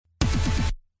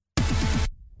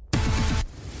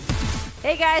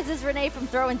Hey guys, this is Renee from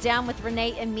Throwing Down with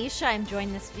Renee and Misha. I'm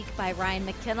joined this week by Ryan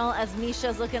McKinnell as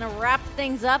Misha's looking to wrap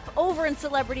things up over in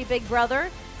Celebrity Big Brother.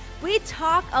 We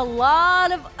talk a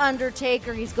lot of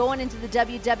Undertaker. He's going into the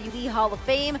WWE Hall of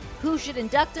Fame. Who should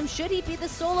induct him? Should he be the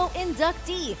solo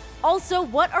inductee? Also,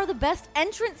 what are the best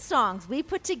entrance songs? We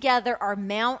put together our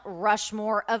Mount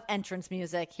Rushmore of entrance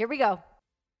music. Here we go.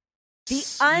 The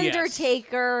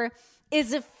Undertaker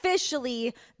is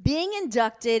officially being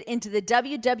inducted into the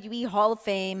WWE Hall of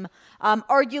Fame,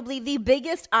 arguably the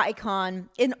biggest icon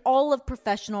in all of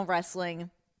professional wrestling.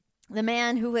 The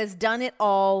man who has done it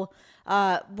all.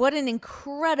 What an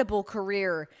incredible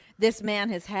career this man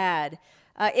has had.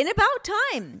 In about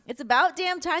time. It's about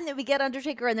damn time that we get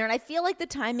Undertaker in there. And I feel like the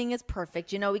timing is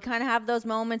perfect. You know, we kind of have those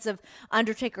moments of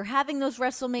Undertaker having those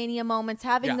WrestleMania moments,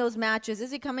 having those matches.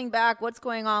 Is he coming back? What's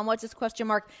going on? What's his question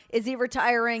mark? Is he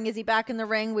retiring? Is he back in the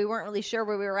ring? We weren't really sure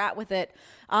where we were at with it.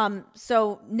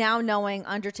 So now knowing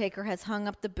Undertaker has hung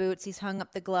up the boots, he's hung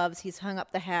up the gloves, he's hung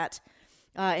up the hat,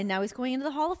 and now he's going into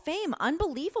the Hall of Fame.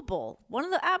 Unbelievable. One of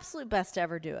the absolute best to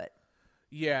ever do it.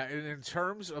 Yeah, and in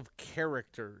terms of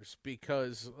characters,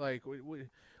 because, like,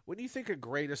 when you think of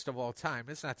greatest of all time,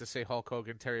 it's not to say Hulk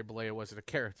Hogan, Terry Bollea wasn't a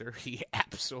character. He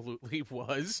absolutely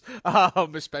was,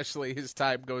 especially as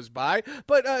time goes by.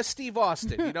 But Steve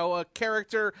Austin, you know, a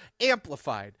character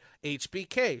amplified.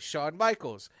 HBK, Shawn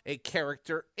Michaels, a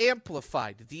character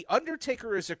amplified. The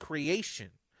Undertaker is a creation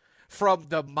from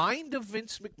the mind of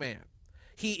Vince McMahon.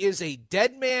 He is a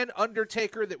dead man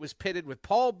Undertaker that was pitted with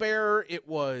Paul Bearer. It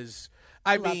was...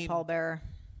 I mean, Paul Bearer.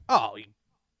 Oh,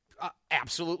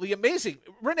 absolutely amazing.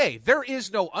 Renee, there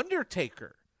is no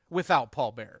Undertaker without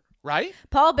Paul Bearer, right?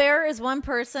 Paul Bearer is one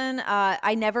person.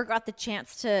 I never got the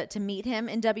chance to meet him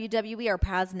in WWE. Our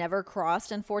paths never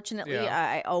crossed, unfortunately. Yeah.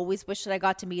 I always wish that I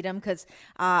got to meet him because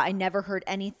I never heard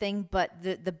anything but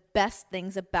the best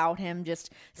things about him.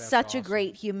 Just That's such awesome. a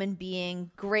great human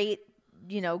being, great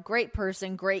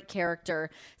person, great character.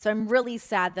 So I'm really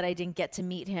sad that I didn't get to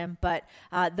meet him. But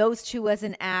those two as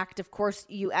an act, of course,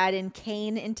 you add in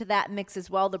Kane into that mix as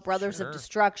well, the Brothers of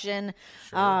Destruction.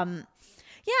 Sure.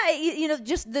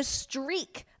 Just the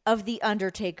streak of The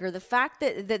Undertaker, the fact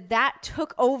that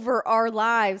took over our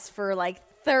lives for like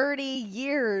 30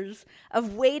 years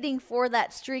of waiting for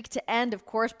that streak to end. Of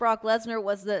course, Brock Lesnar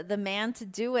was the man to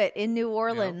do it in New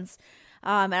Orleans. Yep.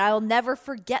 And I'll never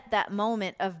forget that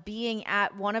moment of being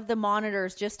at one of the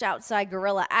monitors just outside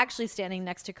Gorilla, actually standing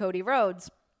next to Cody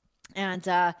Rhodes, and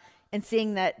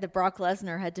seeing that the Brock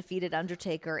Lesnar had defeated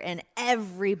Undertaker, and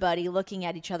everybody looking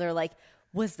at each other like,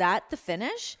 was that the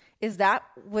finish? Was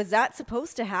that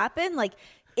supposed to happen? Like,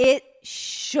 it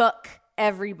shook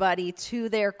everybody to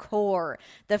their core,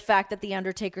 the fact that the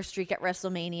Undertaker streak at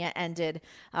WrestleMania ended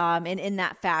in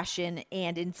that fashion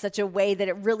and in such a way that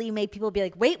it really made people be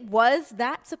like, wait, was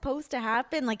that supposed to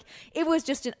happen? Like, it was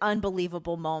just an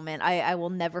unbelievable moment. I will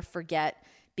never forget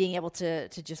being able to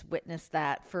just witness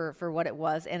that for what it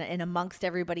was, and amongst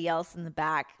everybody else in the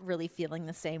back really feeling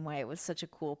the same way. It was such a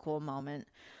cool moment.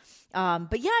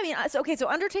 But yeah, I mean, okay, so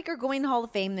Undertaker going to Hall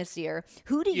of Fame this year.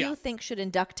 Who do you think should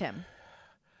induct him?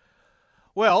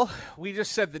 Well, we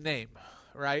just said the name,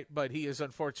 right? But he is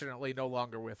unfortunately no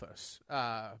longer with us.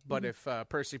 But if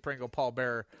Percy Pringle, Paul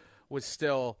Bearer, was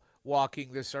still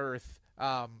walking this earth,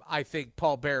 I think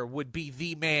Paul Bearer would be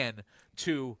the man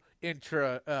to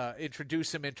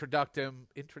introduce him, introduct him.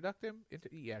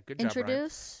 Yeah, good job, Ryan.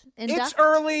 It's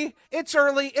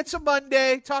early. It's a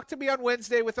Monday. Talk to me on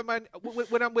Wednesday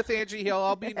when I'm with Angie Hill.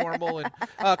 I'll be normal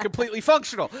and completely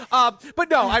functional.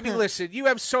 But no, I mean, listen, you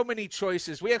have so many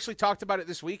choices. We actually talked about it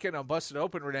this weekend on Busted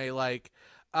Open, Renee. Like,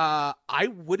 I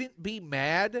wouldn't be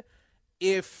mad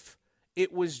if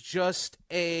it was just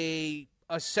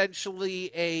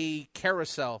essentially a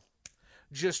carousel.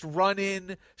 Just run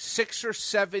in 6 or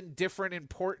 7 different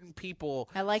important people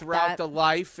throughout the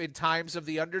life and times of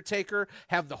The Undertaker.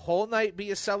 Have the whole night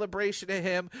be a celebration of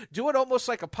him. Do it almost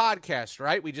like a podcast,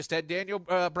 right? We just had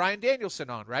Bryan Danielson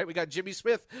on, right? We got Jimmy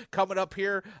Smith coming up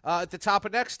here at the top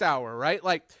of next hour, right?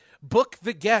 Like, book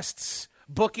the guests.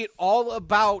 Book it all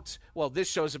about, well, this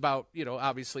show's about,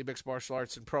 obviously mixed martial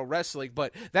arts and pro wrestling,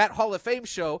 but that Hall of Fame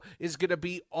show is going to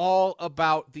be all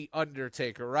about The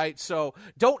Undertaker, right? So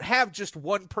don't have just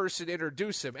one person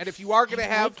introduce him. And if you are going to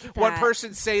have one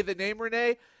person say the name,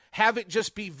 Renee, have it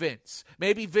just be Vince.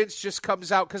 Maybe Vince just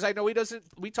comes out, because I know he doesn't.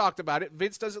 We talked about it.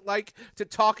 Vince doesn't like to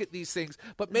talk at these things,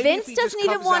 but maybe Vince doesn't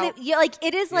even want to. Like,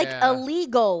 it is like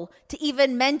illegal to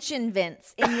even mention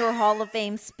Vince in your Hall of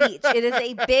Fame speech. It is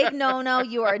a big no-no.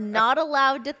 You are not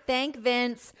allowed to thank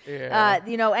Vince.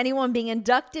 Anyone being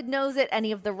inducted knows it.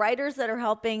 Any of the writers that are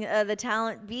helping the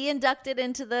talent be inducted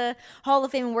into the Hall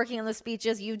of Fame and working on the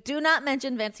speeches, you do not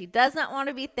mention Vince. He does not want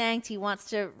to be thanked. He wants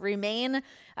to remain.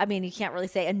 I mean, you can't really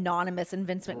say anonymous and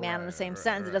Vince McMahon in the same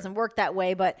sentence. It doesn't work that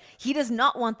way, but he does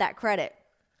not want that credit.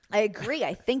 I agree.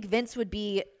 I think Vince would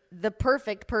be the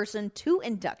perfect person to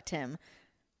induct him,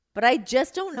 but I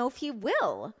just don't know if he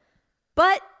will.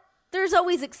 But there's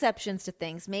always exceptions to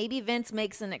things. Maybe Vince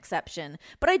makes an exception.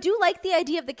 But I do like the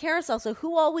idea of the carousel. So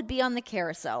who all would be on the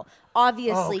carousel?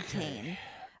 Obviously, Kane.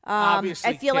 Obviously,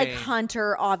 I feel Kane. like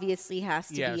Hunter obviously has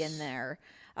to be in there.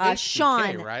 HBK,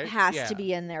 Sean right? has to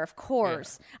be in there, of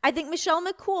course. Yeah. I think Michelle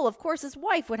McCool, of course, his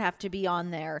wife would have to be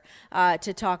on there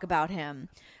to talk about him.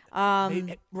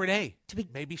 Renee,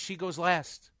 maybe she goes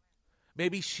last.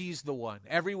 Maybe she's the one.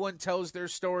 Everyone tells their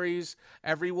stories.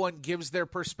 Everyone gives their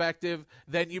perspective.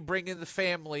 Then you bring in the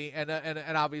family and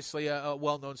obviously a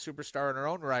well-known superstar in her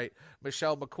own right,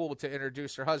 Michelle McCool, to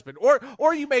introduce her husband.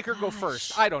 Or you make her go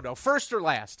first. I don't know. First or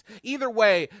last. Either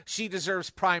way, she deserves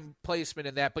prime placement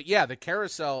in that. But, yeah, the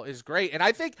carousel is great. And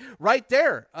I think right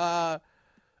there, I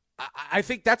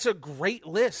think that's a great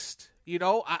list. You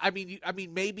know, I mean,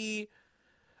 maybe –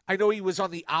 I know he was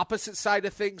on the opposite side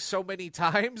of things so many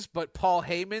times, but Paul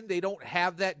Heyman, they don't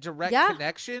have that direct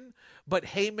connection. But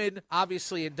Heyman,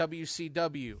 obviously in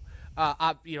WCW,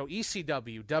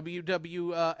 ECW,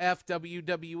 WWF,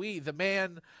 WWE, the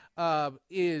man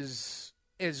is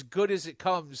as good as it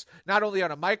comes, not only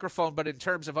on a microphone, but in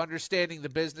terms of understanding the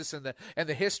business and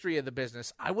the history of the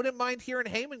business. I wouldn't mind hearing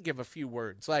Heyman give a few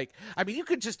words. Like, I mean, you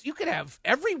could have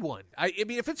everyone. I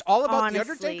mean, if it's all about The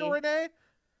Undertaker, Renee.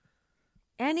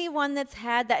 Anyone that's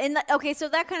had that. Okay, so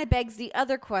that kind of begs the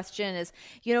other question is,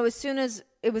 as soon as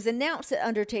it was announced that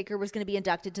Undertaker was going to be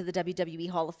inducted to the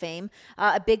WWE Hall of Fame,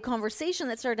 a big conversation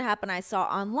that started to happen I saw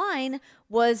online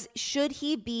was, should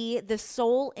he be the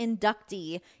sole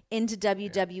inductee into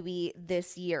WWE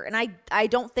this year? And I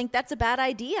don't think that's a bad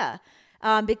idea.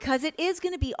 Because it is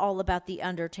going to be all about The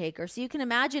Undertaker. So you can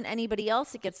imagine anybody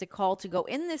else that gets a call to go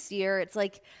in this year. It's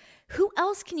like, who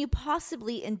else can you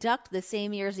possibly induct the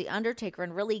same year as The Undertaker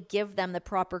and really give them the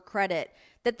proper credit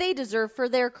that they deserve for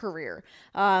their career?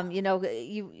 You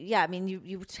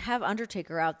have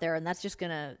Undertaker out there, and that's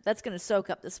gonna soak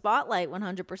up the spotlight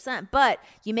 100%. But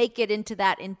you make it into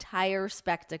that entire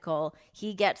spectacle.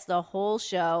 He gets the whole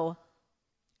show.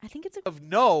 I think it's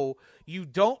you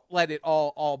don't let it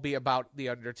all be about The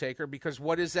Undertaker, because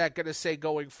what is that going to say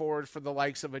going forward for the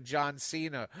likes of a John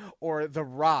Cena or The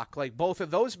Rock? Like, both of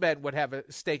those men would have a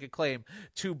stake of claim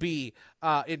to be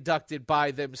inducted by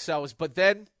themselves. But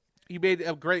then you made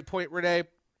a great point, Renee,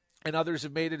 and others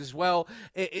have made it as well.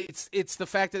 It's the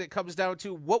fact that it comes down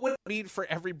to what would it mean for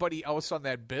everybody else on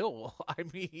that bill. I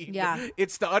mean,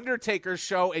 it's the Undertaker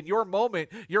show, and your moment,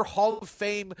 your Hall of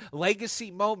Fame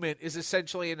legacy moment, is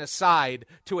essentially an aside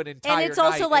to an entire night. And it's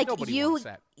also like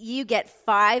you get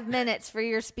 5 minutes for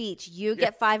your speech. You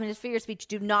get 5 minutes for your speech.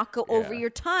 Do not go over your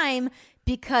time,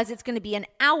 because it's going to be an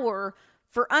hour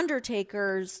for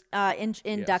Undertaker's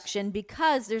induction,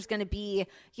 because there's going to be,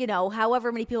 however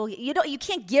many people. You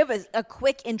can't give a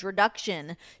quick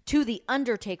introduction to The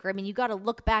Undertaker. I mean, you got to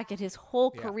look back at his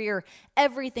whole career,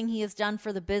 everything he has done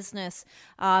for the business,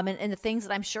 and the things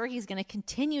that I'm sure he's going to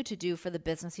continue to do for the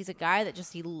business. He's a guy that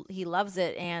just he loves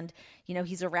it, and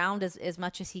he's around as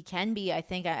much as he can be. I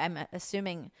think I'm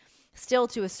assuming still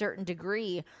to a certain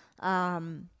degree.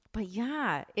 But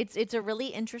yeah, it's a really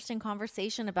interesting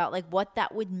conversation about like what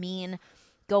that would mean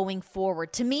going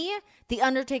forward. To me, The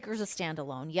Undertaker's a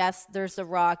standalone. Yes, there's The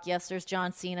Rock. Yes, there's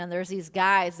John Cena. And there's these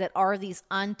guys that are these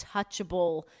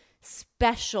untouchable,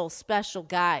 special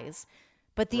guys.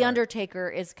 But The Undertaker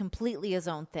is completely his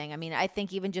own thing. I mean, I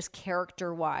think even just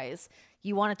character-wise,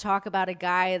 you want to talk about a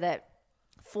guy that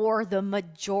for the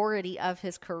majority of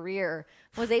his career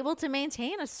was able to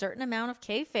maintain a certain amount of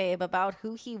kayfabe about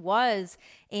who he was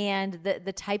and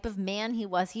the type of man he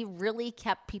was. He really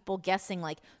kept people guessing,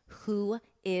 like, who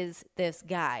is this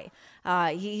guy?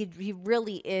 He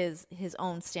really is his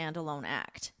own standalone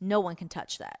act. No one can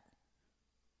touch that.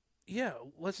 Yeah,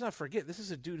 let's not forget, this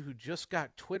is a dude who just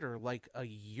got Twitter like a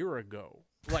year ago.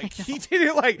 Like he did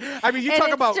it like, I mean, you and talk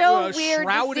it's about so weird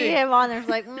shrouding. to see him on there. It's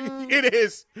like, It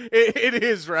is. It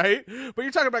is, right? But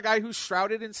you're talking about a guy who's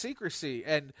shrouded in secrecy,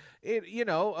 and the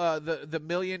 $1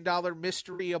 million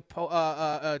mystery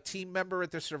team member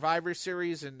at the Survivor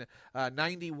Series in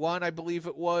 '91, I believe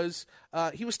it was.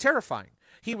 He was terrifying.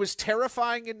 He was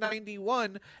terrifying in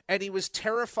 '91, and he was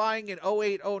terrifying in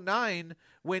 '08, '09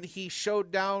 when he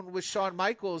showed down with Shawn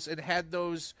Michaels and had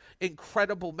those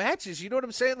incredible matches. You know what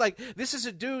I'm saying? Like, this is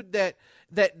a dude that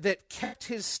kept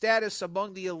his status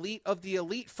among the elite of the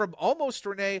elite from almost,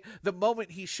 Renee, the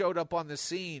moment he showed up on the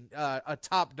scene, a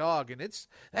top dog. And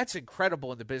that's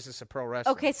incredible in the business of pro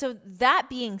wrestling. Okay, so that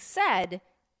being said,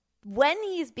 when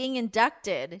he's being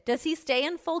inducted, does he stay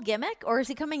in full gimmick or is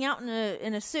he coming out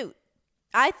in a suit?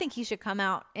 I think he should come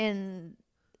out in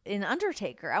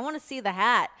Undertaker. I want to see the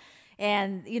hat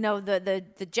and,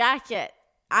 the jacket.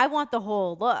 I want the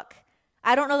whole look.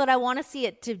 I don't know that I want to see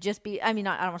it to just be, I don't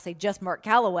want to say just Mark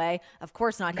Calloway. Of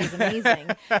course not. He's amazing.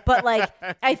 But like,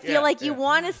 I feel like you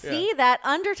want to see that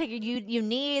Undertaker. You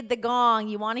need the gong.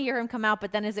 You want to hear him come out.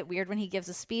 But then is it weird when he gives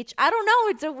a speech? I don't know.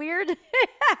 It's a weird,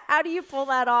 how do you pull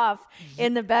that off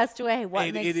in the best way?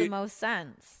 What makes the most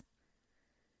sense?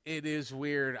 It is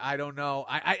weird. I don't know.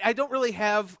 I don't really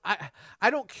have I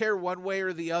don't care one way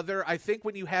or the other. I think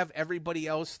when you have everybody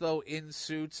else, though, in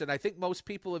suits, and I think most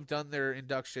people have done their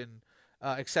induction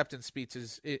acceptance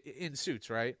speeches in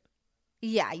suits, right?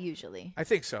 Yeah, usually. I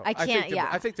think so. I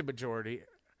think the majority.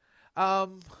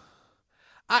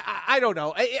 I don't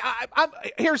know.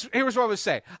 Here's what I would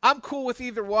say. I'm cool with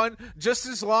either one, just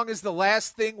as long as the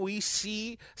last thing we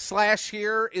see /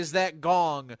 hear is that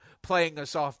gong playing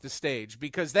us off the stage.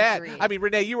 Because that, Agreed. I mean,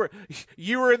 Renee, you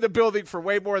were in the building for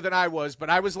way more than I was, but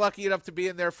I was lucky enough to be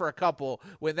in there for a couple.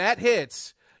 When that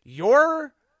hits,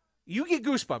 you get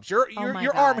goosebumps. Your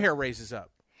arm hair raises up.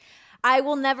 I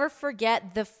will never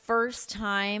forget the first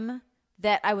time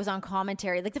that I was on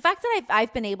commentary. Like the fact that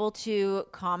I've been able to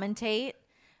commentate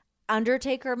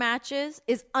Undertaker matches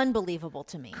is unbelievable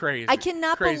to me. Crazy. I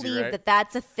cannot believe right? that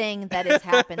that's a thing that has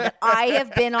happened. That I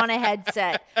have been on a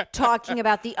headset talking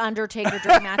about the Undertaker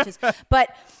during matches.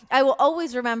 But I will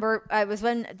always remember it was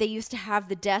when they used to have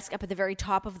the desk up at the very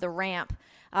top of the ramp.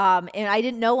 And I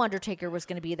didn't know Undertaker was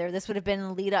going to be there. This would have been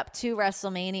the lead up to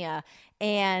WrestleMania.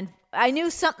 And I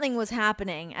knew something was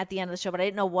happening at the end of the show, but I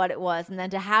didn't know what it was. And then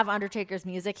to have Undertaker's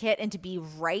music hit and to be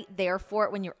right there for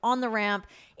it when you're on the ramp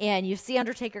and you see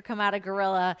Undertaker come out of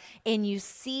Gorilla and you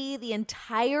see the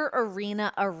entire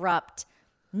arena erupt,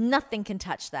 nothing can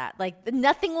touch that. Like,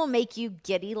 nothing will make you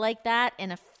giddy like that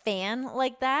and a fan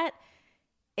like that.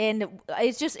 And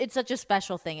it's such a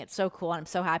special thing. It's so cool. And I'm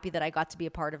so happy that I got to be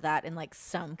a part of that in like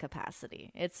some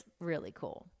capacity. It's really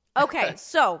cool. Okay.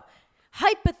 So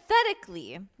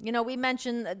hypothetically, we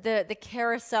mentioned the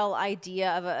carousel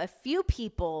idea of a few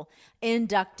people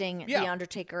inducting The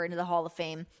Undertaker into the Hall of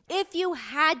Fame. If you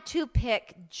had to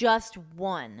pick just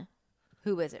one,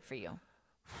 who is it for you?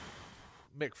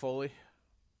 Mick Foley.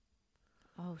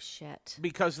 Oh, shit.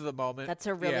 Because of the moment. That's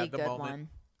a really good one.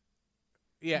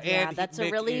 Yeah, and that's a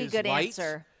really good light.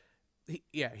 answer.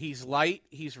 He's light.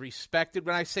 He's respected.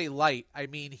 When I say light, I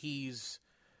mean he's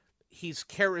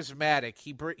charismatic.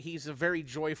 He's a very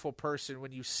joyful person.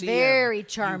 When you see him, very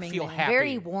charming, you feel happy.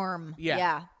 Very warm.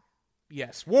 Yeah.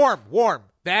 Yes, warm.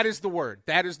 That is the word.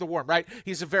 Right?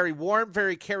 He's a very warm,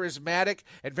 very charismatic,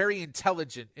 and very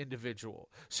intelligent individual.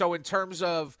 So in terms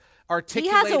of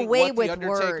articulating, he has a way what with the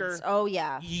Undertaker, words. Oh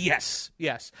yeah. Yes.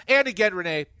 And again,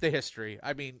 Renee, the history.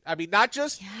 I mean, not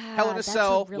just Hell in a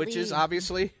Cell, which is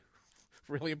obviously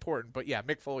really important, but yeah,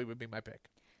 Mick Foley would be my pick.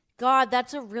 God,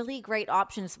 that's a really great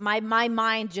option. My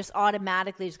mind just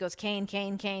automatically just goes Kane,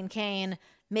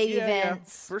 maybe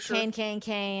Vince, for sure.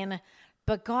 Kane.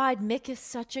 But God, Mick is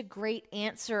such a great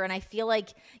answer, and I feel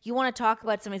like you want to talk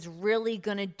about somebody who's really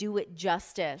going to do it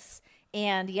justice.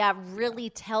 And really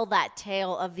tell that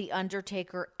tale of The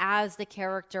Undertaker as the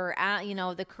character,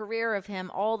 the career of him,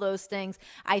 all those things.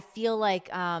 I feel like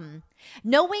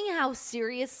knowing how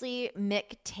seriously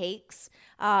Mick takes,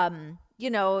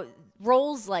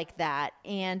 roles like that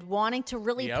and wanting to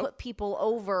really put people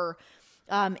over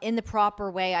in the proper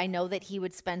way. I know that he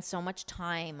would spend so much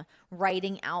time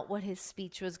writing out what his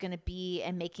speech was going to be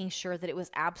and making sure that it was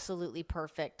absolutely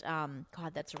perfect.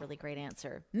 God, that's a really great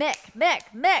answer. Mick.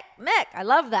 I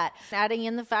love that. Adding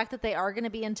in the fact that they are going to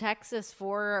be in Texas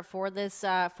for this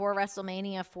for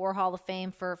WrestleMania, for Hall of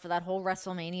Fame, for that whole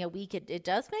WrestleMania week. It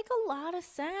does make a lot of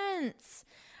sense.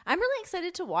 I'm really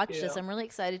excited to watch this. I'm really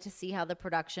excited to see how the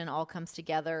production all comes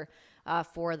together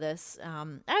for this.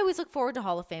 I always look forward to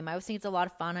Hall of Fame. I always think it's a lot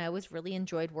of fun. I always really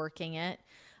enjoyed working it.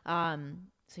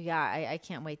 So yeah, I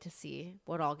can't wait to see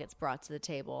what all gets brought to the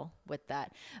table with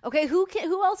that. Okay, who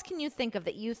else can you think of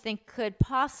that you think could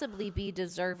possibly be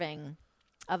deserving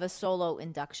of a solo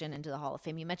induction into the Hall of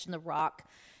Fame? You mentioned The Rock,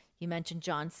 you mentioned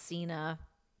John Cena.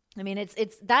 I mean, it's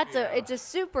a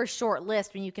super short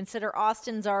list when you consider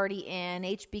Austin's already in,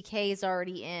 HBK's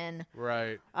already in.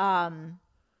 Right.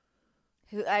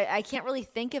 Who I can't really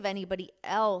think of anybody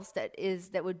else that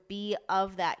would be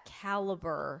of that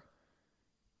caliber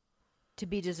to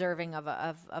be deserving of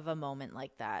a moment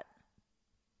like that.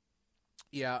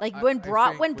 Yeah. Like when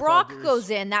Brock goes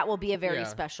in, that will be a very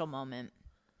special moment.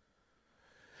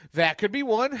 That could be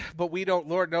one, but we don't.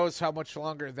 Lord knows how much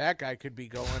longer that guy could be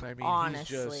going. I mean,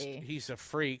 honestly, he's a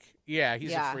freak. Yeah,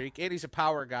 he's a freak, and he's a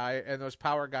power guy. And those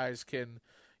power guys can,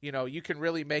 you can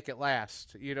really make it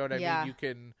last. You know what I mean? You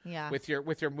can with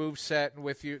your move set and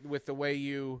with the way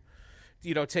you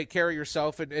take care of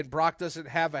yourself. And Brock doesn't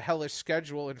have a hellish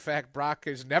schedule. In fact, Brock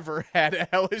has never had a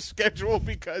hellish schedule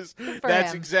because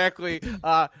that's exactly.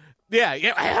 Yeah,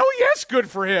 hell yes, good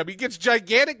for him. He gets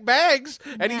gigantic bags,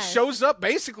 and he shows up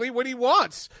basically when he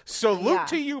wants. Salute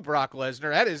to you, Brock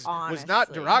Lesnar. That was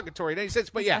not derogatory in any sense,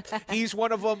 but yeah, he's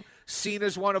one of them.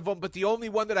 Cena's one of them, but the only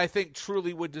one that I think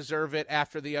truly would deserve it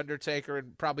after The Undertaker,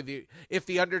 and probably if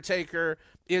The Undertaker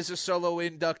is a solo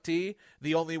inductee,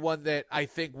 the only one that I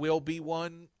think will be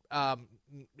one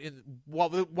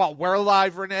while we're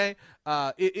alive, Renee,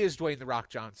 it is Dwayne The Rock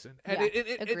Johnson. And,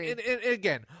 and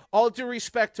again, all due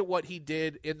respect to what he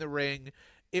did in the ring,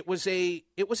 it was a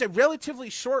relatively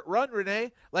short run,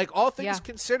 Renee. Like all things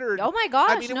considered. Oh my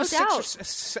gosh, I mean, it no was doubt.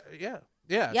 yeah.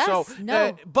 Yes, so,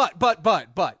 no.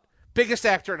 But biggest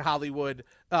actor in Hollywood,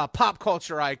 pop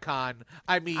culture icon.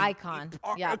 I mean,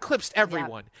 eclipsed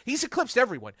everyone. He's eclipsed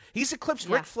everyone. He's eclipsed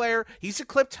Ric Flair. He's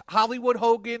eclipsed Hollywood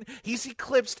Hogan. He's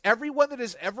eclipsed everyone that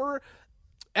has ever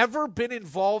been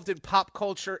involved in pop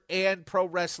culture and pro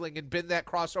wrestling and been that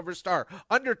crossover star.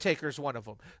 Undertaker's one of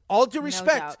them. All due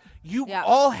respect, you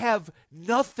all have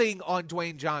nothing on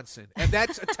Dwayne Johnson, and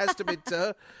that's a testament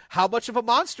to how much of a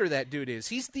monster that dude is.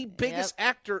 He's the biggest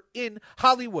actor in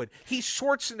Hollywood. He's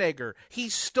Schwarzenegger.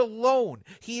 He's Stallone.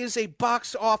 He is a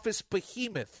box office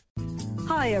behemoth.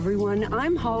 Hi, everyone.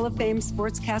 I'm Hall of Fame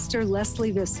sportscaster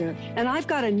Leslie Visser, and I've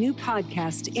got a new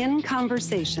podcast, In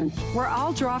Conversation, where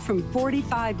I'll draw from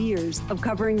 45 years of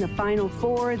covering the Final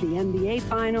Four, the NBA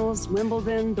Finals,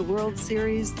 Wimbledon, the World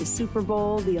Series, the Super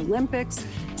Bowl, the Olympics.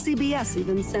 CBS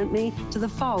even sent me to the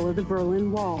fall of the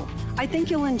Berlin Wall. I think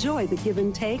you'll enjoy the give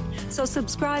and take, so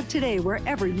subscribe today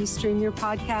wherever you stream your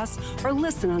podcasts or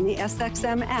listen on the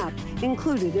SXM app,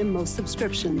 included in most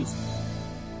subscriptions.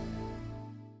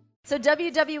 So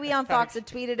WWE on Fox had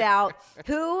tweeted out,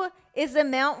 who is the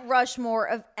Mount Rushmore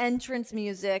of entrance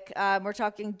music? We're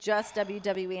talking just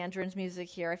WWE entrance music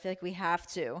here. I feel like we have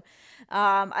to.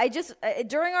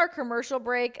 During our commercial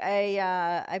break,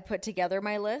 I put together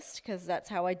my list because that's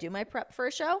how I do my prep for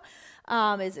a show,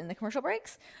 is in the commercial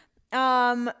breaks.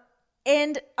 I'm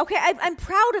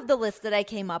proud of the list that I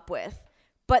came up with.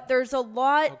 But there's a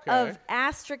lot of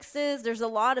asterisks. There's a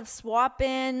lot of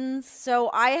swap-ins. So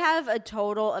I have a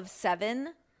total of 7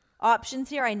 options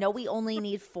here. I know we only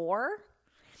need 4.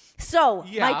 So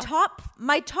my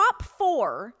top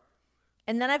 4,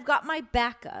 and then I've got my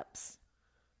backups.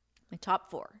 My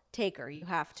top 4. Taker, you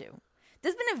have to.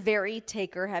 This has been a very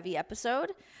Taker-heavy episode,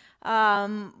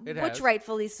 which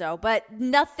rightfully so. But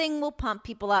nothing will pump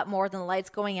people up more than the lights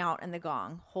going out and the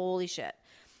gong. Holy shit.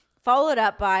 Followed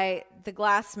up by the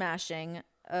glass smashing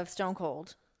of Stone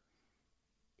Cold,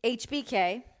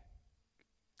 HBK,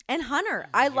 and Hunter.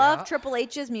 I love Triple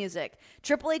H's music.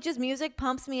 Triple H's music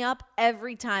pumps me up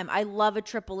every time. I love a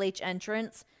Triple H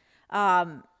entrance.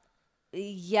 Those are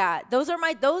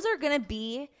going to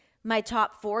be my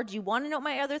top 4. Do you want to know what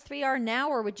my other 3 are now,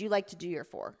 or would you like to do your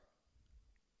 4?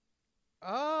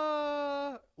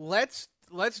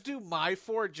 Let's do my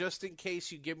 4 just in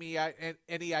case you give me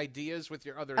any ideas with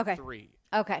your other 3.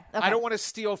 Okay. I don't want to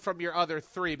steal from your other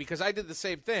 3 because I did the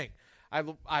same thing.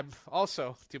 I'm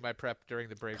also do my prep during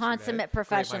the break. Consummate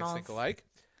professionals. Great minds think alike.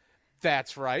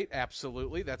 That's right.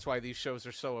 Absolutely. That's why these shows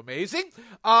are so amazing.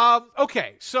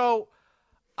 Okay, so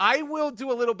I will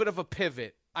do a little bit of a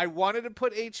pivot. I wanted to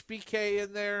put HBK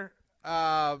in there.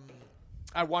 I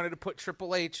wanted to put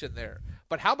Triple H in there.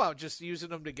 But how about just using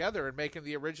them together and making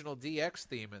the original DX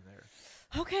theme in there?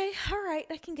 Okay, all right.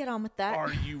 I can get on with that.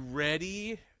 Are you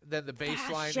ready? Then the bass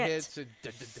line hits. And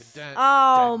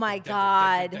oh, my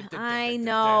God. I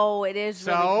know. It is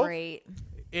really great.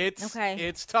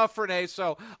 It's tough, Renee.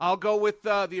 So I'll go with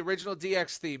the original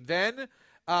DX theme. Then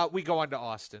we go on to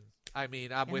Austin. I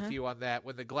mean, I'm with you on that.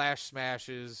 When the glass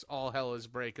smashes, all hell is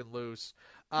breaking loose.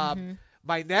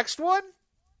 My next one,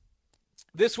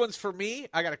 this one's for me.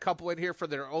 I got a couple in here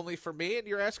that are only for me, and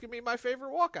you're asking me my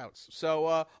favorite walkouts.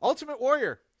 So, Ultimate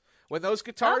Warrior. When those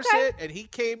guitars hit and he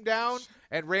came down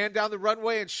and ran down the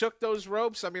runway and shook those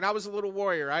ropes, I mean, I was a little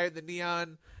warrior. I had the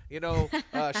neon,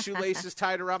 shoelaces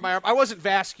tied around my arm. I wasn't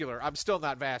vascular. I'm still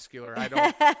not vascular. I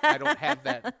don't have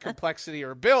that complexity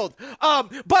or build.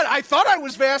 But I thought I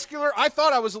was vascular. I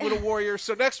thought I was a little warrior.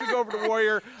 So next we go over to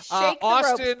Warrior. Shake the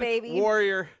Austin ropes, baby.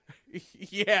 Warrior.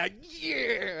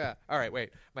 Yeah. All right, wait.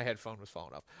 My headphone was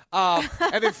falling off.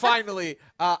 And then finally,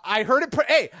 I heard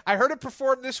it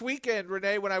perform this weekend,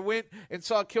 Renee, when I went and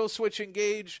saw Killswitch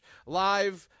Engage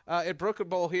live at Brooklyn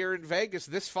Bowl here in Vegas.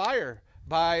 This Fire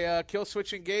by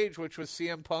Killswitch Engage, which was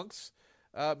CM Punk's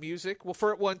music. Well,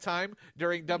 for at one time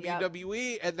during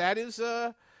WWE, and that is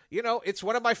it's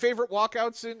one of my favorite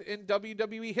walkouts in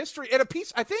WWE history, and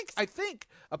I think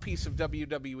a piece of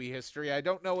WWE history. I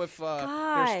don't know if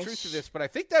there's truth to this, but I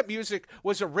think that music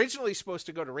was originally supposed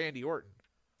to go to Randy Orton.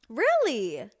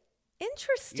 Really?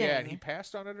 Interesting. Yeah, and he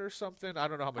passed on it or something. I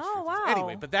don't know how much. Oh, wow.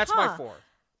 Anyway, but that's my 4.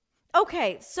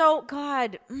 Okay, so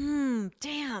God,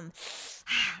 damn.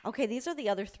 Okay, these are the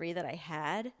other 3 that I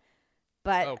had.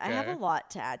 But I have a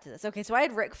lot to add to this. Okay, so I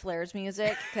had Ric Flair's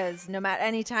music because no matter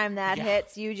any time that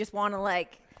hits, you just want to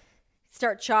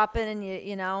start chopping and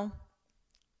you know.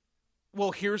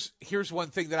 Well, here's one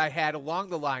thing that I had along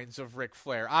the lines of Ric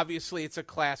Flair. Obviously, it's a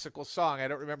classical song. I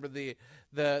don't remember the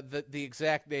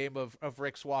exact name of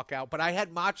Rick's walkout, but I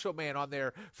had Macho Man on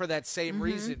there for that same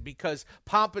reason, because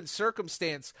Pomp and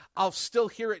Circumstance, I'll still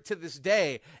hear it to this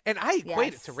day, and I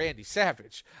equate it to Randy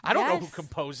Savage. I don't know who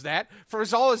composed that. For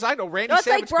as all as I know, Randy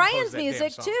Savage it's like Brian's composed that music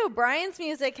damn song. too. Brian's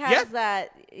music has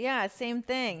that. Yeah, same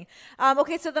thing.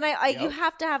 Okay, so then you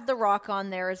have to have The Rock on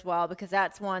there as well, because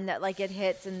that's one that it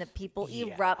hits and the people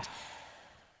erupt.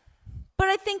 But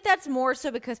I think that's more so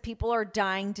because people are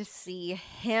dying to see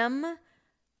him,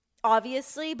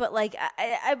 obviously. But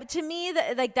to me,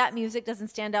 that music doesn't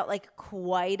stand out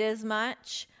quite as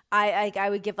much. I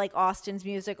would give Austin's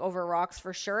music over Rock's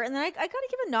for sure, and then I gotta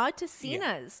give a nod to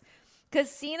Cena's.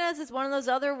 Because Cena's is one of those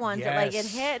other ones that it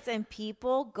hits and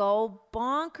people go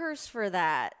bonkers for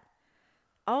that.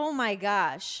 Oh my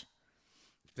gosh!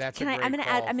 I'm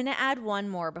gonna add one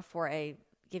more before I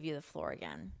give you the floor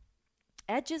again.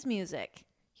 Edge's music.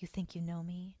 You Think You Know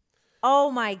Me?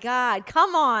 Oh my God!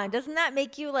 Come on! Doesn't that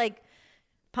make you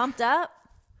pumped up?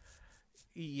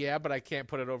 Yeah, but I can't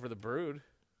put it over the Brood.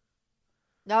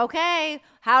 Okay.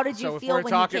 How did you feel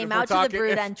when he came out to the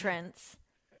Brood entrance?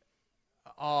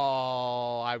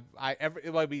 Oh,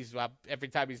 every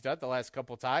time he's done it the last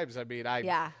couple times. I mean,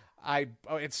 in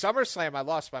SummerSlam, I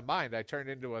lost my mind. I turned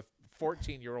into a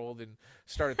 14-year-old and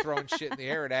started throwing shit in the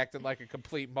air and acting like a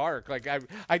complete mark. I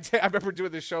remember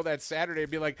doing the show that Saturday and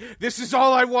being like, "This is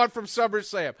all I want from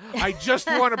SummerSlam. I just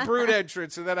want a Brood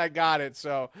entrance," and then I got it.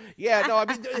 So yeah, no, I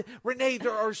mean, Renee,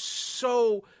 there are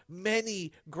so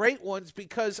many great ones,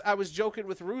 because I was joking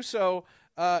with Russo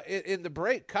in the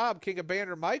break. Cobb, King of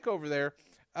Banner, Mike over there.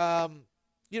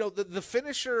 The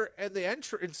finisher and the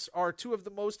entrance are two of the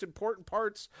most important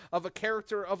parts of a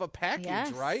character of a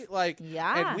package, right?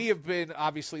 And we have been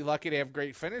obviously lucky to have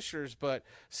great finishers, but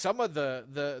some of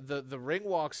the ring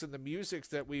walks and the music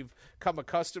that we've come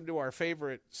accustomed to our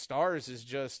favorite stars is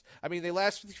just, I mean, they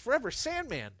last forever.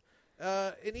 Sandman.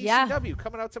 In ECW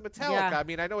coming out to Metallica. Yeah. I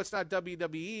mean, I know it's not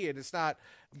WWE and it's not,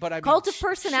 but I mean, Cult of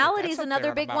Personality is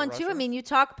another big one too. I mean, you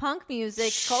talk punk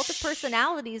music, Cult of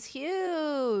Personality is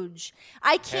huge.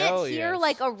 I can't hear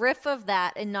a riff of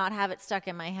that and not have it stuck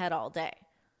in my head all day.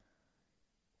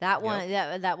 That one,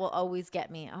 that will always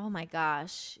get me. Oh my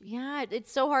gosh. Yeah,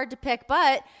 it's so hard to pick.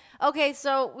 But okay,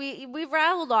 so we've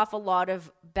rattled off a lot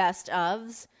of best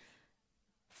ofs.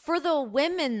 For the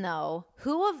women, though,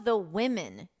 who of the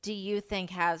women do you think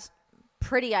has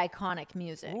pretty iconic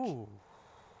music? Ooh.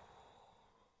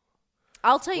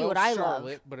 I'll tell you what Charlotte, I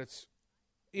love. But it's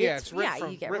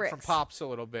ripped from Pops a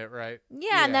little bit, right?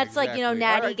 Yeah, and that's exactly.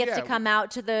 Natty gets to come out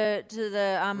to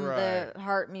the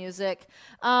Heart music.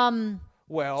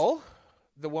 Well,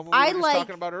 the woman we were just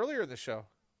talking about earlier in the show,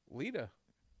 Lita.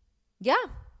 Yeah.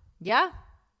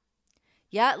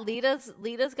 Yeah,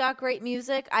 Lita's got great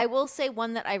music. I will say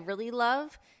one that I really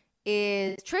love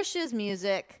is Trish's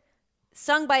music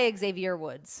sung by Xavier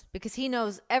Woods, because he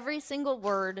knows every single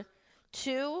word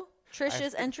to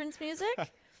Trish's entrance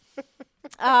music.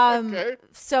 Okay.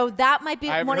 So that might be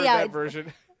one of that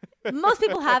version. Most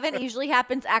people haven't. It usually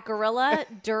happens at Gorilla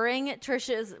during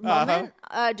Trish's moment,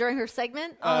 during her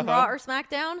segment on Raw or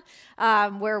SmackDown,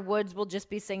 where Woods will just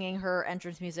be singing her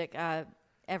entrance music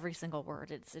every single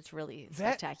word. It's really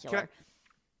spectacular.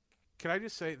 Can I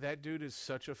just say that dude is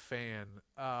such a fan,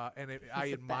 and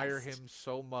I admire him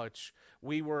so much.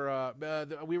 We were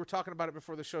talking about it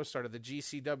before the show started, the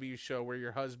GCW show where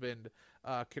your husband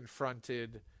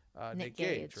confronted Nick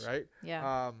Gage, right?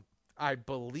 Yeah. I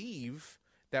believe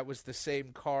that was the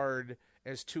same card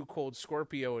as Too Cold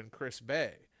Scorpio and Chris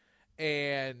Bay,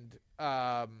 and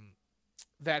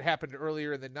that happened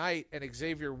earlier in the night, and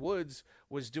Xavier Woods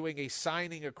was doing a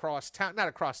signing across town. Not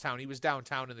across town. He was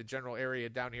downtown in the general area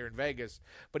down here in Vegas.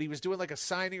 But he was doing like a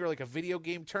signing or like a video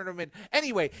game tournament.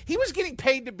 Anyway, he was getting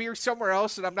paid to be somewhere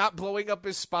else, and I'm not blowing up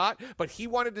his spot. But he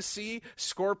wanted to see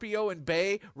Scorpio and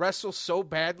Bay wrestle so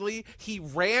badly. He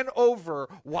ran over,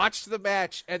 watched the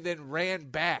match, and then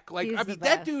ran back. Like, I mean,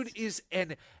 that dude is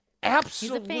an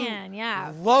absolute He's a fan,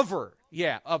 yeah. lover.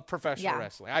 Yeah, of professional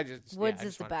wrestling. Woods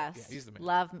is the best. Yeah, he's the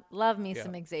man. Love me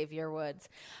some Xavier Woods.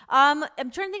 I'm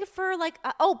trying to think of for like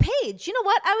Paige. You know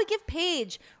what? I would give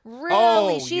Paige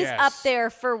really. She's up there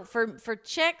for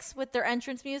chicks with their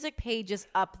entrance music. Paige is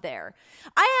up there.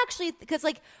 I actually because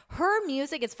like her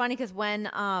music. It's funny because when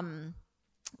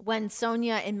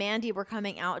Sonia and Mandy were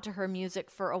coming out to her music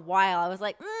for a while, I was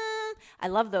like, I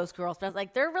love those girls, but I was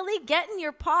like, they're really getting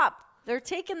your pop. They're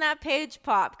taking that Paige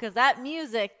pop because that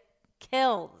music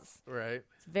kills. Right.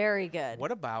 It's very good.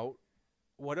 What about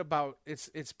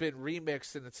it's been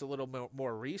remixed and it's a little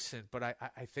more recent, but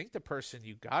I think the person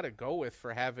you got to go with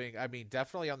for having, I mean,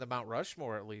 definitely on the Mount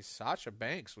Rushmore at least, Sasha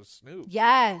Banks with Snoop.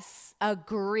 Yes,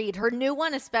 agreed. Her new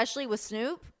one, especially with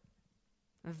Snoop,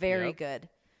 very good.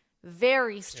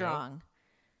 Very strong. Yep.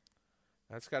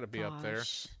 That's got to be up there.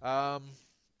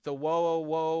 The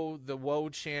whoa, the whoa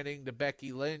chanting to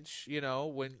Becky Lynch, you know,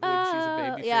 when she's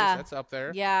a babyface, that's up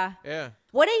there. Yeah. Yeah.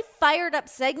 What a fired up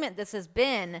segment this has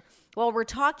been. While we're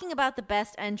talking about the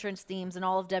best entrance themes in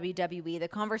all of WWE, the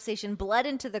conversation bled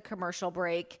into the commercial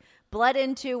break, bled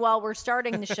into while we're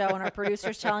starting the show and our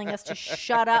producer's telling us to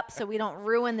shut up so we don't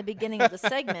ruin the beginning of the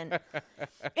segment.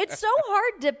 It's so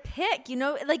hard to pick, you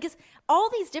know, like all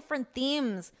these different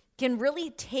themes can really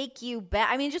take you back.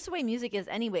 I mean, just the way music is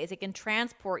anyways, it can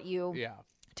transport you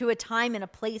to a time and a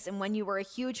place. And when you were a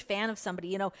huge fan of somebody,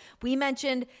 you know, we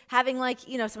mentioned having like,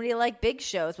 you know, somebody like Big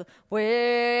Shows.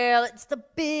 Well, it's the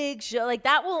Big Show. Like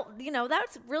that will, you know,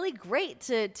 that's really great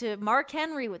to Mark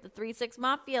Henry with the 3-6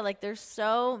 Mafia. Like there's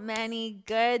so many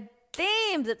good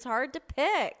themes. It's hard to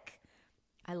pick.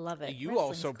 I love it. You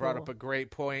also brought up a great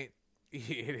point.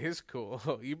 It is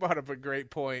cool. You brought up a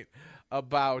great point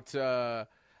about,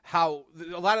 how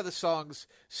a lot of the songs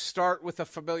start with a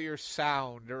familiar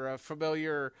sound or a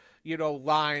familiar, you know,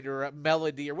 line or a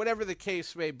melody or whatever the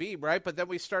case may be, right? But then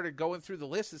we started going through the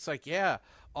list. It's like,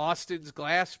 Austin's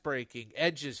Glass Breaking,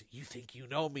 Edge's You Think You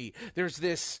Know Me. There's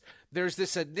this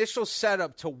initial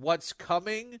setup to what's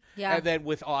coming, and then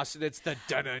with Austin, it's the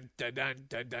dun dun dun dun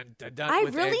dun dun dun. I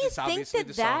with really Edge, think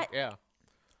that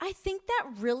I think that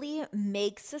really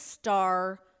makes a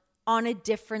star on a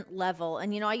different level.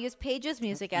 And, you know, I use Paige's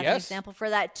music as an example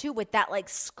for that too, with that like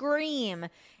scream.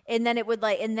 And then it would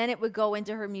go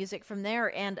into her music from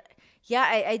there. And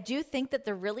I do think that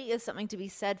there really is something to be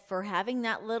said for having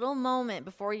that little moment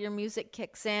before your music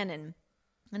kicks in. And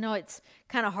I know it's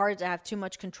kind of hard to have too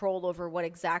much control over what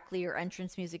exactly your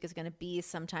entrance music is going to be.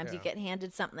 Sometimes you get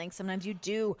handed something. Sometimes you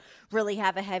do really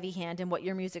have a heavy hand in what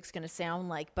your music's going to sound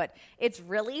like. But it's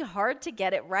really hard to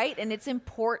get it right, and it's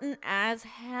important as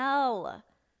hell.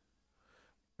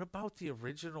 What about the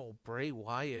original Bray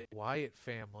Wyatt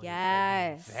family?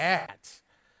 Yes. I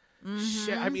mean,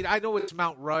 shit. I mean, I know it's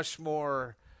Mount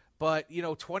Rushmore, but, you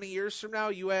know, 20 years from now,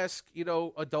 you ask, you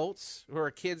know, adults who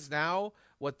are kids now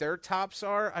what their tops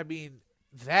are. I mean,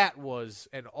 that was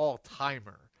an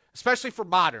all-timer, especially for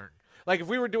modern. Like, if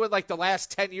we were doing, like, the last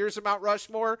 10 years of Mount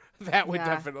Rushmore, that would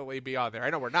definitely be on there.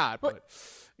 I know we're not, but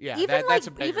yeah, that's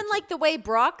a even like the way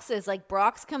Brock's is, like,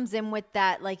 Brock's comes in with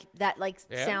that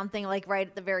sound thing, like, right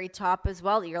at the very top as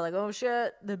well. You're like, oh,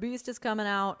 shit, the beast is coming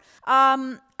out.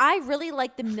 I really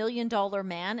like the $1 Million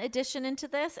Man edition into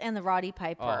this and the Roddy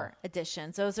Piper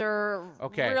edition. Those are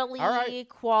really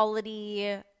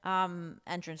quality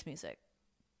entrance music.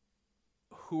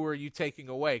 Who are you taking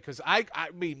away? Because I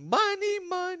mean, money,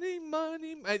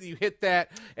 and you hit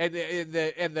that, and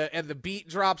the beat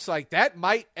drops like that.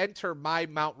 Might enter my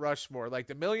Mount Rushmore. Like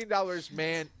the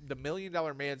 $1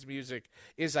 Million Man's music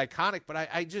is iconic, but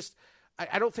I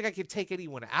don't think I can take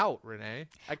anyone out, Renee.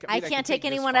 I can't take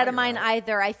anyone out of mine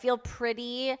either. I feel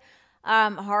pretty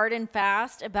hard and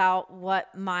fast about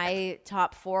what my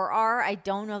top 4 are. I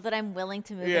don't know that I'm willing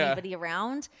to move anybody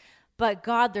around. But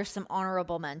God, there's some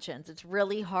honorable mentions. It's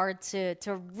really hard to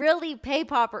really pay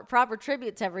proper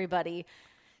tribute to everybody.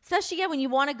 Especially when you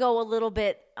want to go a little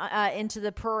bit into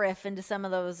the periph, into some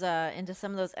of those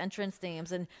entrance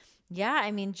themes. And yeah,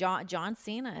 I mean, John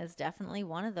Cena is definitely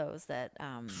one of those that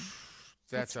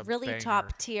That's it's a really banger.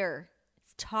 top tier.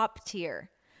 It's top tier.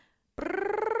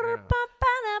 Yeah.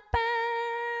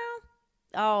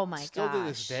 Oh my Still gosh. to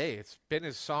this day, it's been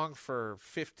his song for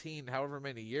 15, however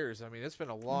many years. I mean, it's been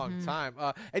a long time.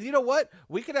 And you know what?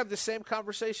 We could have the same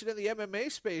conversation in the MMA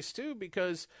space too,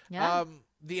 because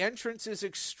the entrance is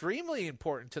extremely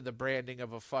important to the branding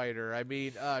of a fighter. I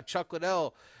mean, Chuck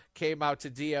Liddell came out to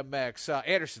DMX.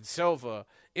 Anderson Silva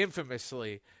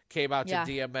infamously came out to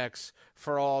DMX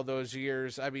for all those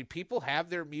years. I mean, people have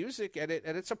their music, and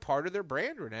it's a part of their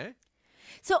brand, Renee.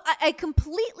 So I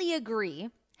completely agree.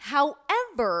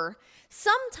 However,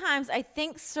 sometimes I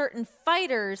think certain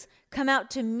fighters come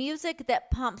out to music that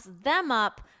pumps them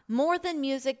up more than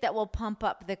music that will pump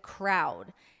up the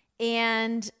crowd.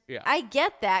 And I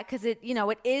get that because it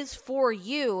is for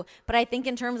you. But I think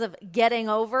in terms of getting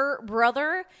over,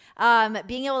 brother,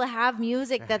 being able to have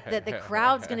music that the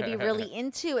crowd's going to be really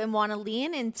into and want to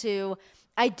lean into,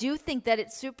 I do think that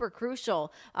it's super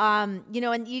crucial. And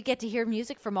you get to hear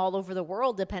music from all over the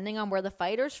world, depending on where the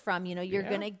fighter's from. You're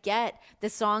going to get the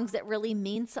songs that really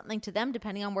mean something to them,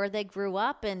 depending on where they grew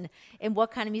up and what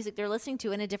kind of music they're listening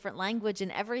to in a different language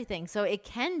and everything. So it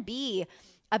can be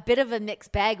a bit of a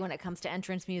mixed bag when it comes to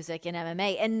entrance music in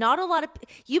MMA. And not a lot of,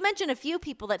 you mentioned a few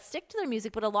people that stick to their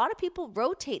music, but a lot of people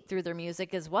rotate through their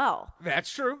music as well.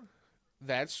 That's true.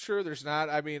 That's true. There's not,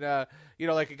 I mean,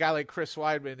 like a guy like Chris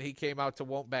Weidman, he came out to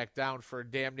Won't Back Down for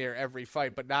damn near every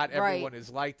fight, but not everyone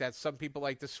is like that. Some people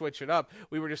like to switch it up.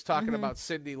 We were just talking about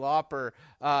Cyndi Lauper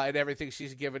and everything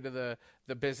she's given to the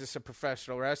business of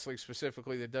professional wrestling,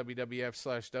 specifically the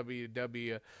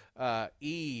WWF/WWE.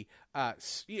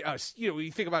 When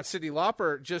you think about Cyndi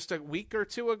Lauper just a week or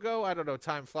two ago, I don't know,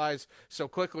 time flies so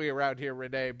quickly around here,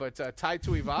 Renee, but Tai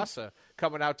Tuivasa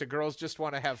coming out to Girls Just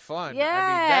Want to Have Fun.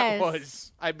 Yes.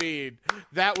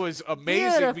 That was amazing.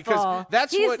 Beautiful. Because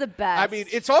that's He's what the best. I mean.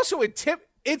 It's also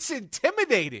it's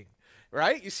intimidating,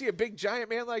 right? You see a big giant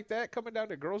man like that coming down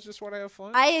to Girls Just Want to Have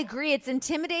Fun. I agree. It's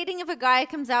intimidating if a guy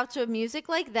comes out to a music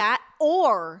like that,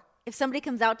 or if somebody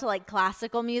comes out to like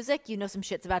classical music, some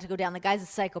shit's about to go down. The guy's a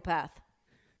psychopath.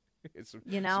 It's some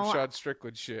Sean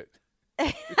Strickland shit.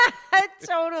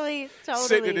 Totally.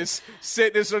 Sitting in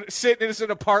his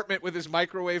apartment with his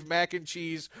microwave mac and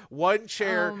cheese, one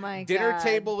chair, dinner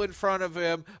table in front of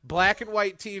him, black and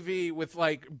white TV with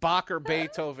like Bach or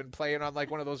Beethoven playing on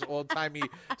like one of those old timey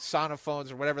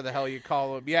sonophones or whatever the hell you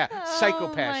call them. Yeah,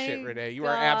 psychopath shit, Renee. You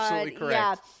are absolutely correct.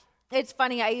 Yeah. It's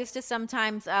funny. I used to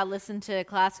sometimes listen to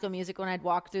classical music when I'd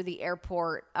walk through the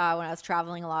airport when I was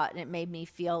traveling a lot, and it made me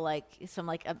feel like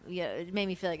it made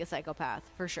me feel like a psychopath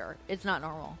for sure. It's not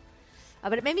normal,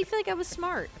 but it made me feel like I was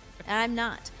smart, and I'm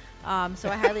not. So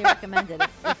I highly recommend it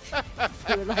if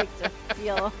you would like to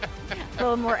feel a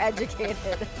little more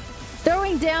educated.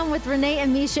 Throwing Down with Renee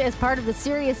and Misha is part of the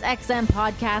SiriusXM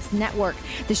Podcast Network.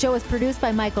 The show is produced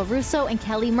by Michael Russo and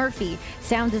Kelly Murphy.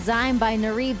 Sound design by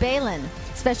Nari Balin.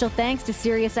 Special thanks to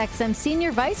SiriusXM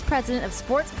Senior Vice President of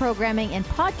Sports Programming and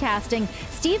Podcasting,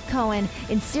 Steve Cohen,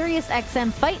 and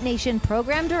SiriusXM Fight Nation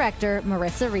Program Director,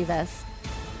 Marissa Rivas.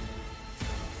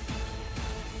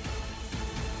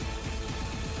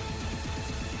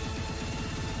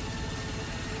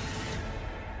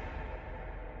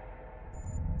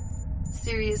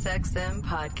 SiriusXM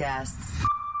Podcasts.